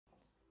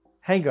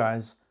Hey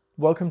guys,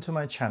 welcome to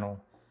my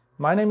channel.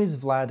 My name is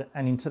Vlad,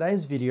 and in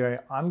today's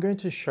video, I'm going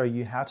to show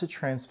you how to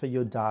transfer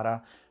your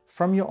data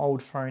from your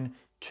old phone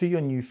to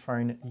your new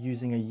phone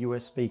using a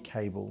USB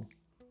cable.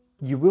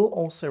 You will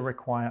also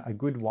require a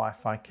good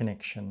Wi-Fi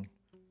connection.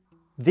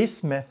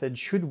 This method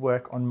should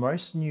work on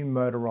most new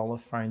Motorola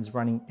phones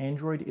running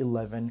Android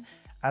 11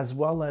 as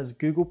well as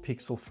Google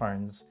Pixel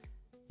phones.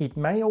 It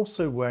may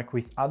also work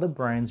with other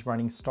brands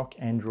running stock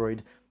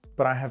Android,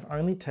 but I have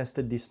only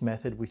tested this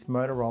method with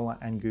Motorola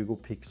and Google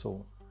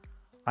Pixel.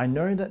 I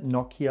know that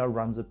Nokia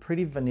runs a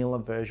pretty vanilla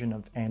version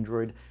of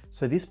Android,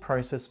 so this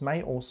process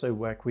may also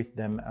work with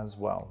them as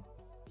well.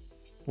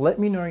 Let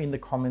me know in the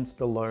comments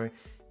below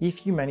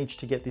if you managed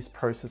to get this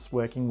process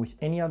working with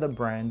any other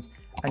brands,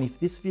 and if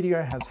this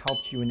video has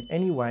helped you in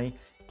any way,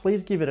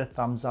 please give it a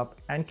thumbs up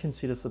and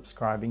consider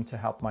subscribing to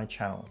help my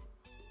channel.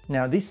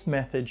 Now, this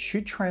method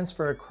should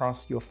transfer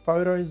across your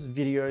photos,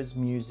 videos,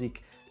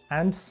 music,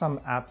 and some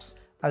apps,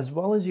 as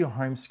well as your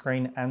home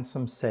screen and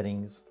some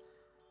settings.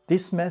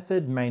 This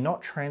method may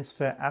not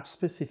transfer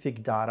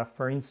app-specific data.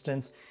 For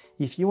instance,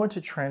 if you want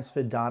to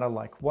transfer data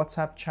like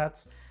WhatsApp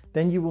chats,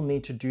 then you will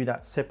need to do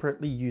that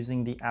separately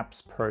using the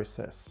apps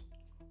process.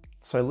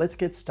 So let's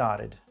get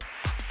started.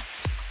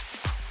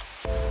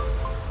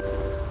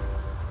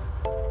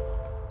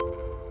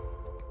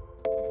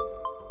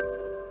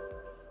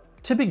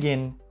 To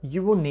begin,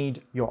 you will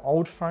need your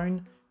old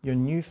phone, your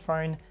new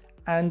phone,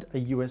 and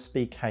a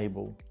USB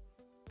cable.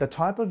 The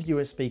type of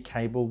USB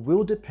cable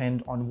will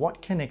depend on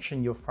what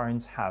connection your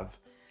phones have.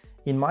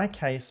 In my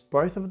case,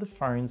 both of the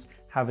phones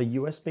have a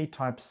USB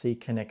Type-C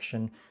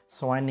connection,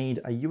 so I need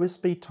a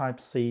USB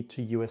Type-C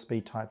to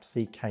USB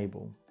Type-C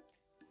cable.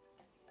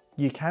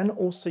 You can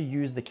also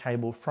use the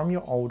cable from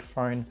your old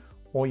phone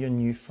or your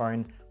new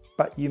phone,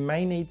 but you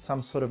may need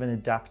some sort of an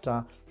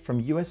adapter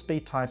from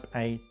USB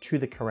Type-A to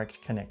the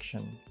correct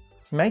connection.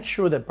 Make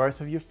sure that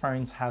both of your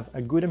phones have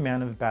a good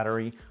amount of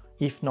battery,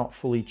 if not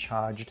fully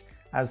charged,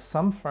 as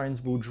some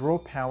phones will draw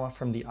power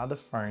from the other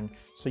phone,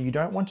 so you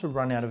don't want to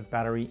run out of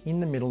battery in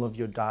the middle of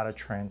your data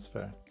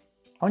transfer.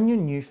 On your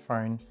new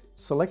phone,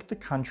 select the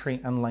country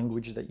and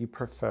language that you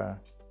prefer.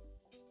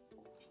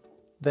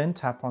 Then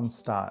tap on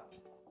Start.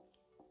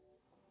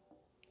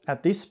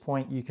 At this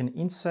point, you can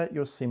insert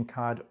your SIM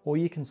card or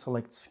you can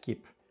select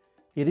Skip.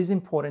 It is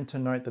important to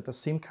note that the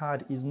SIM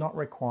card is not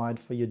required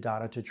for your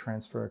data to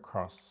transfer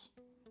across.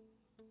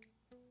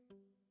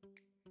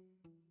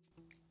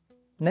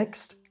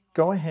 Next,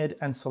 go ahead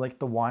and select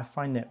the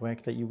Wi-Fi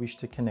network that you wish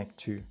to connect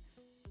to.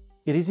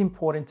 It is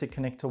important to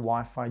connect to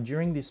Wi-Fi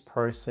during this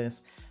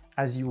process,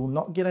 as you will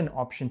not get an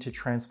option to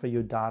transfer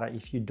your data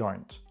if you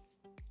don't.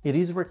 It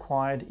is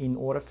required in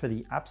order for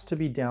the apps to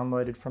be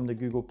downloaded from the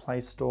Google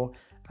Play Store,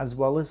 as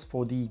well as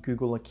for the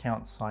Google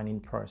account sign-in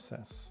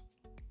process.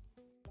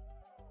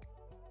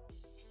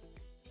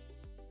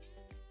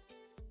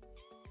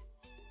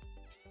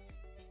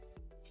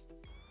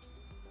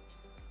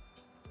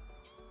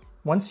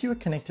 Once you are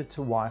connected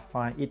to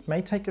Wi-Fi, it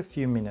may take a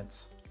few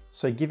minutes,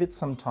 so give it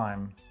some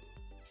time.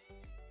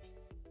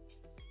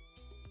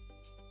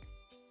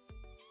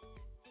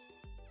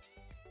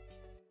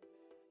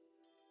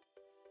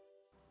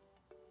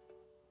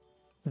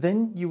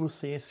 Then you will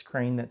see a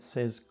screen that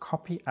says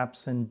Copy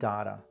Apps and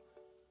Data.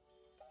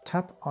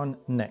 Tap on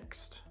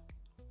Next.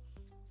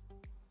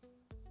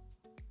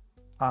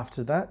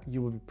 After that,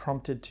 you will be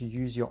prompted to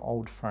use your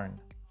old phone.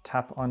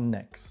 Tap on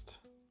Next.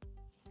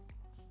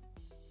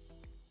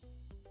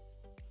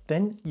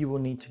 Then you will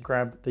need to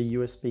grab the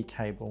USB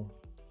cable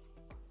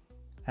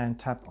and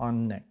tap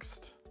on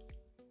Next.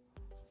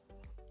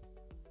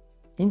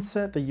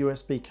 Insert the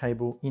USB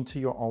cable into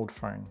your old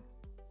phone.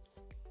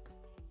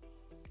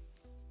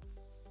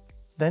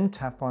 Then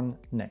tap on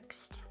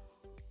Next.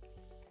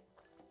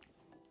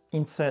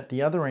 Insert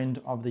the other end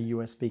of the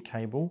USB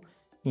cable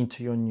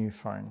into your new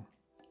phone.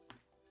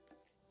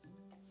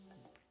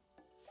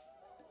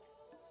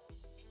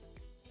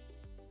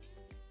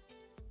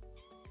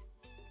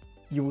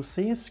 You will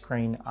see a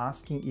screen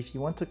asking if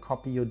you want to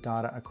copy your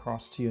data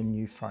across to your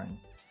new phone.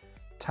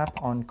 Tap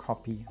on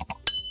Copy.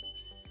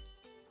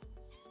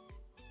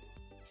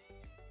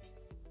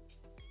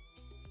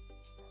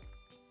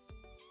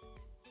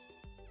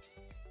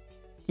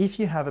 If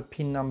you have a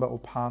PIN number or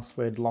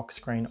password lock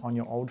screen on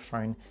your old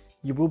phone,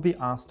 you will be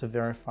asked to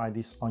verify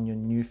this on your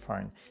new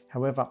phone.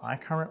 However, I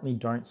currently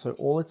don't, so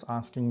all it's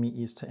asking me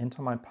is to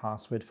enter my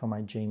password for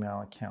my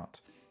Gmail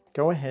account.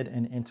 Go ahead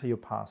and enter your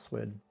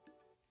password.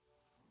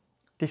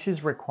 This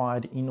is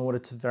required in order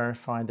to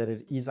verify that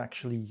it is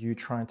actually you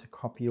trying to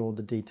copy all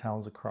the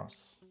details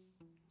across.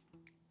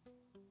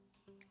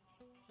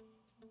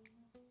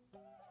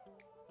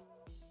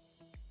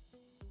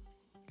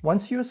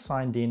 Once you are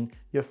signed in,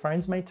 your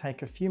phones may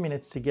take a few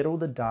minutes to get all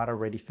the data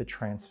ready for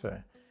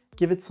transfer.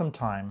 Give it some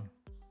time.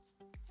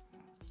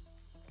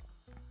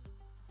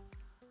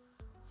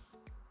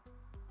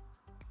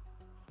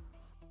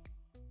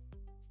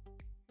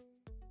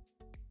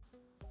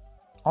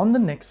 On the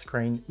next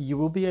screen, you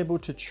will be able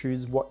to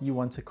choose what you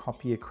want to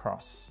copy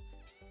across.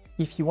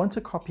 If you want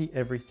to copy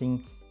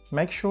everything,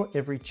 make sure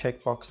every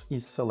checkbox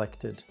is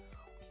selected.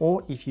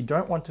 Or if you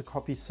don't want to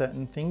copy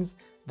certain things,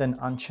 then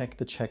uncheck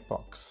the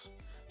checkbox.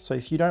 So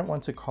if you don't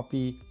want to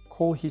copy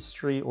call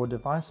history or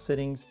device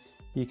settings,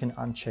 you can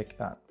uncheck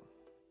that.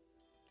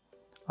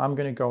 I'm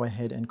going to go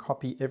ahead and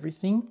copy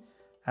everything,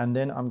 and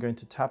then I'm going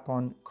to tap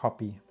on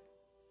copy.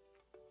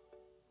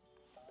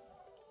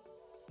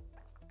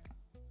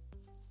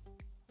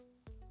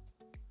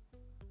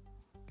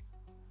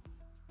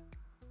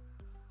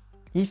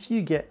 If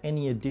you get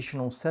any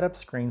additional setup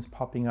screens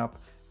popping up,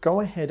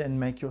 go ahead and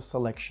make your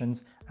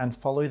selections and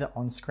follow the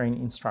on-screen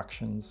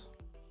instructions.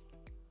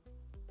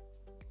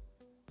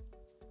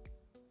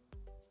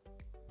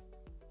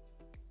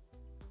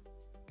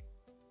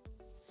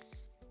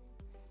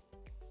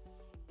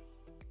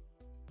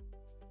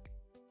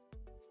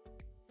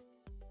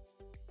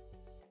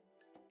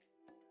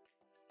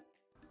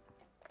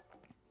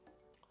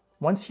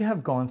 Once you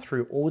have gone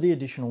through all the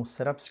additional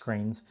setup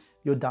screens,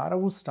 your data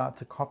will start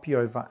to copy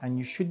over and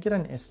you should get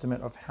an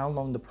estimate of how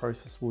long the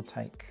process will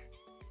take.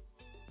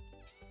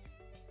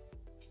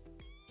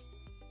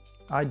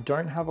 I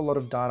don't have a lot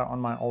of data on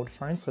my old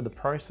phone, so the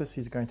process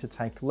is going to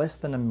take less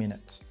than a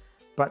minute.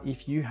 But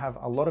if you have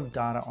a lot of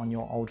data on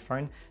your old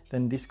phone,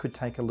 then this could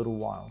take a little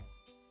while.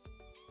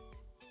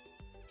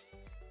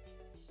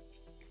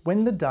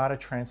 When the data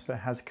transfer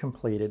has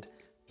completed,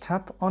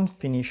 tap on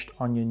Finished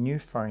on your new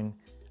phone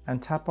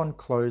and tap on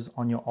Close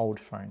on your old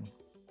phone.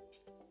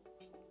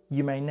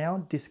 You may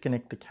now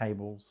disconnect the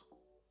cables.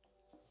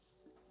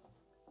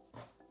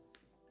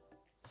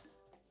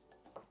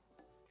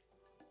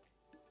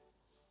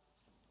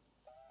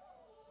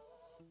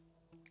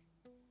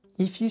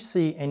 If you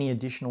see any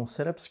additional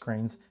setup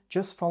screens,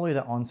 just follow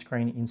the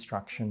on-screen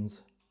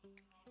instructions.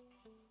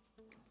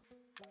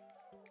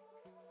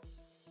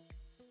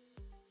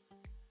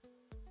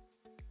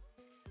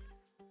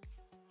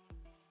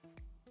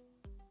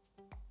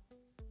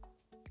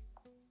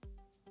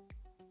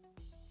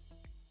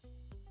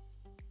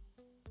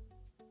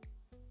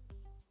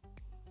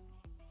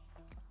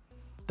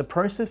 The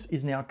process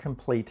is now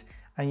complete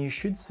and you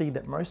should see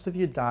that most of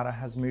your data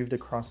has moved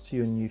across to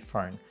your new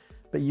phone,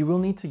 but you will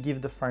need to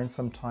give the phone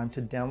some time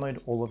to download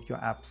all of your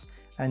apps,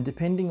 and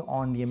depending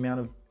on the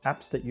amount of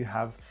apps that you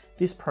have,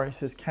 this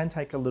process can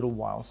take a little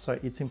while, so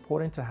it's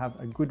important to have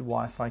a good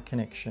Wi-Fi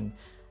connection.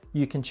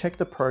 You can check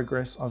the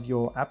progress of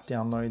your app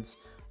downloads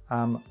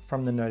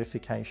from the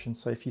notification.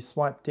 So if you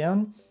swipe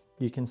down,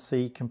 you can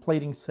see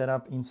completing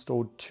setup,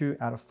 installed 2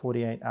 out of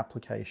 48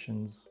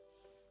 applications.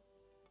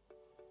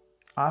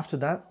 After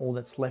that, all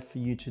that's left for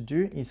you to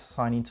do is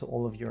sign into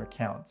all of your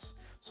accounts.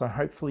 So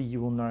hopefully you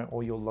will know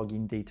all your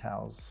login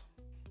details.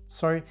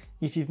 So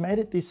if you've made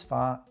it this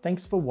far,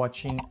 thanks for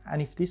watching.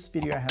 And if this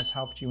video has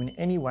helped you in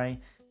any way,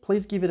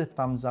 please give it a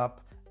thumbs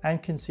up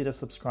and consider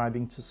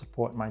subscribing to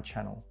support my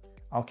channel.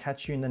 I'll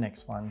catch you in the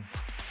next one.